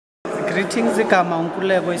Greetings,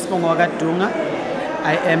 Nkululeko Dunga.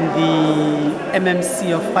 I am the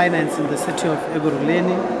MMC of Finance in the city of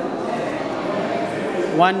Ekurhuleni.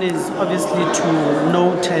 One is obviously to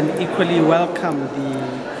note and equally welcome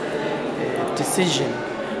the decision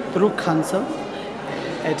through council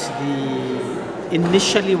at the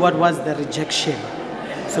initially what was the rejection.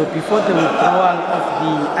 So before the withdrawal of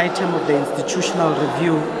the item of the institutional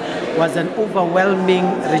review was an overwhelming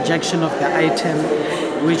rejection of the item,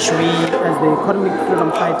 which we as the economic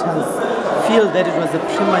freedom fighters feel that it was a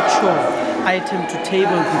premature item to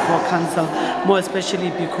table before council, more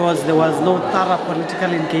especially because there was no thorough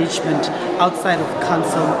political engagement outside of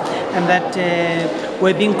council, and that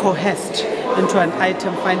we're being coerced into an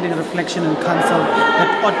item finding reflection in council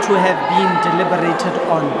that ought to have been deliberated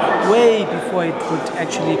on way before it would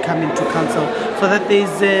actually come into council, so that there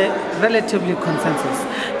is a relatively consensus.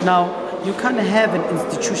 Now, you can't have an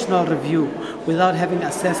institutional review without having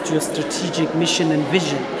assessed your strategic mission and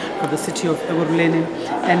vision for the city of Ekurhuleni,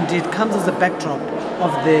 and it comes as a backdrop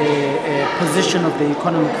of the position of the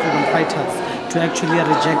economic freedom fighters to actually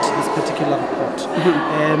reject this particular report.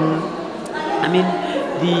 I mean,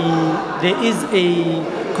 there is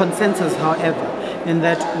a consensus, however, in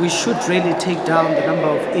that we should really take down the number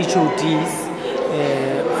of HODs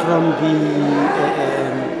from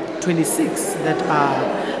the 26 that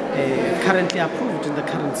are currently approved in the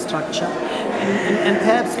current structure, and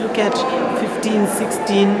perhaps look at 15,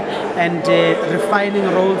 16 and refining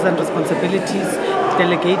roles and responsibilities,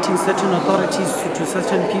 delegating certain authorities to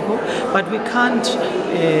certain people. But we can't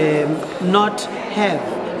not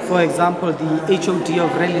have, for example, the HOD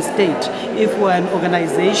of real estate if we're an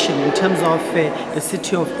organization in terms of the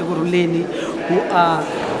city of Ekurhuleni who are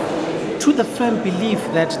to the firm belief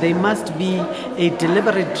that there must be a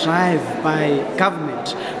deliberate drive by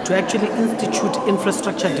government to actually institute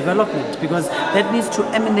infrastructure development, because that needs to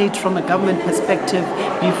emanate from a government perspective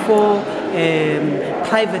before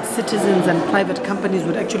private citizens and private companies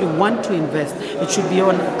would actually want to invest. It should be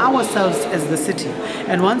on ourselves as the city.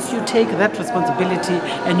 And once you take that responsibility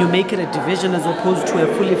and you make it a division as opposed to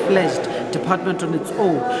a fully fledged department on its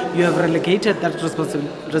own, you have relegated that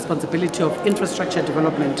responsibility of infrastructure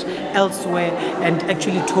development elsewhere and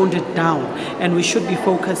actually toned it down. And we should be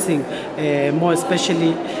focusing more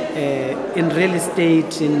especially in real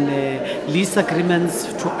estate, in lease agreements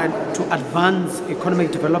to advance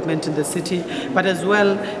economic development in the city, but as well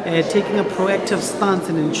taking a proactive stance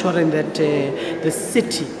in ensuring that the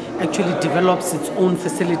city actually develops its own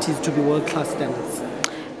facilities to be world-class standards.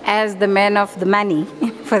 As the man of the money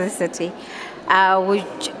for the city,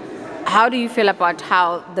 how do you feel about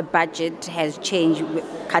how the budget has changed,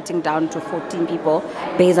 cutting down to 14 people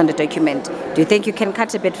based on the document? Do you think you can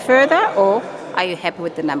cut a bit further, or are you happy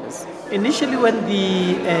with the numbers? Initially, when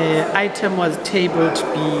the item was tabled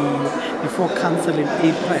before council in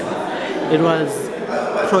April, it was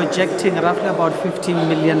projecting roughly about 15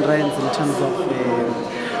 million rands in terms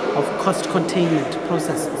of cost containment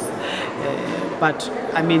processes. But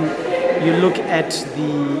I mean, you look at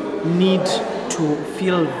the need to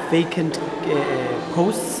fill vacant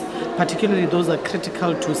posts, particularly those are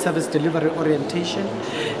critical to service delivery orientation.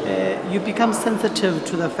 You become sensitive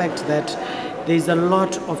to the fact that there's a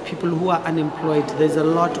lot of people who are unemployed. There's a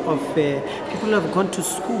lot of people who have gone to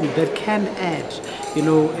school that can add,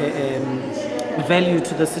 value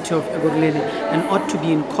to the city of Ekurhuleni and ought to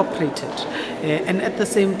be incorporated. And at the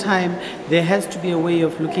same time, there has to be a way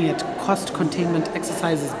of looking at cost containment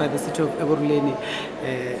exercises by the city of Ekurhuleni.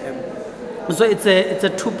 So it's a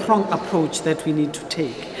two-pronged approach that we need to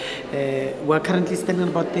take. We're currently standing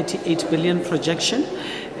about 38 billion projection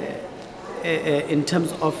in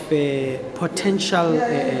terms of potential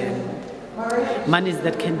monies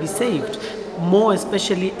that can be saved, more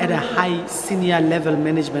especially at a high senior level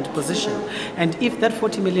management position. And if that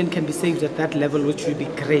 40 million can be saved at that level, which will be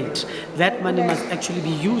great, that money must actually be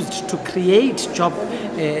used to create job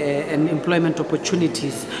and employment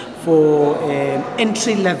opportunities for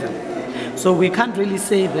entry level. So we can't really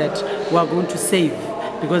say that we are going to save,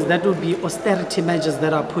 because that would be austerity measures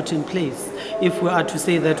that are put in place if we are to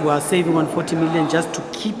say that we are saving on 40 million just to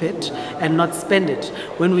keep it and not spend it,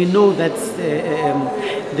 when we know that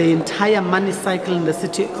the entire money cycle in the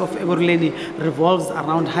city of Ekurhuleni revolves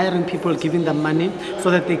around hiring people, giving them money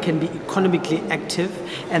so that they can be economically active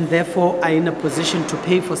and therefore are in a position to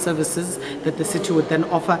pay for services that the city would then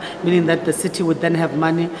offer, meaning that the city would then have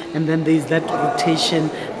money, and then there is that rotation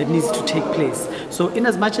that needs to take place. So in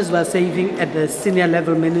as much as we are saving at the senior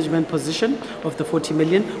level management position of the 40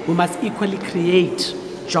 million, we must equally create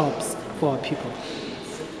jobs for our people.